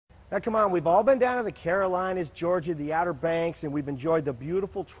Now, come on, we've all been down to the Carolinas, Georgia, the Outer Banks, and we've enjoyed the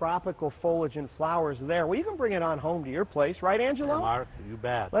beautiful tropical foliage and flowers there. Well, you can bring it on home to your place, right, Angelo? Yeah, Mark, you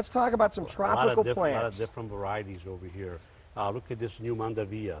bet. Let's talk about some tropical plants. A lot of different varieties over here. Look at this new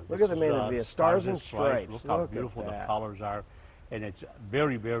Mandevilla. Look at the Mandevilla, stars and stripes. Look how beautiful the colors are. And it's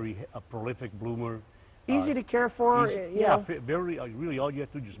very, very prolific bloomer. Easy to care for. Yeah, very. Really, all you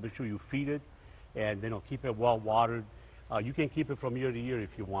have to do is just make sure you feed it, and keep it well watered. You can keep it from year to year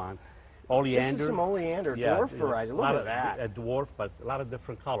if you want. Oleander. This is some oleander, dwarf variety. Look at that. A dwarf, but a lot of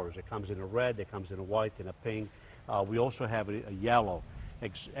different colors. It comes in a red, it comes in a white, and a pink. We also have a yellow.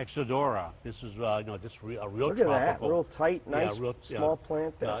 Exodora. This is a real Look tropical. at that, real tight, nice, small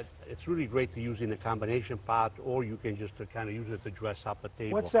plant there. It's really great to use in a combination pot, or you can just kind of use it to dress up a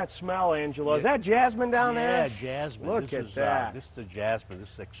table. What's that smell, Angelo? Is that jasmine down there? Yeah, jasmine. Look at that. This is the jasmine.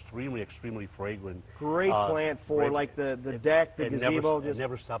 This is extremely, extremely fragrant. Great plant for like the deck, the gazebo. It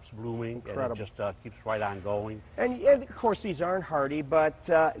never stops blooming. Incredible. And it just keeps right on going. And of course, these aren't hardy, but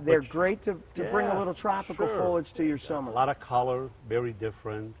they're great to bring a little tropical foliage to your summer. A lot of color, very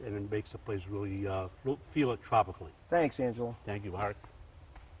different, and it makes the place really feel it tropically. Thanks, Angelo. Thank you, Mark.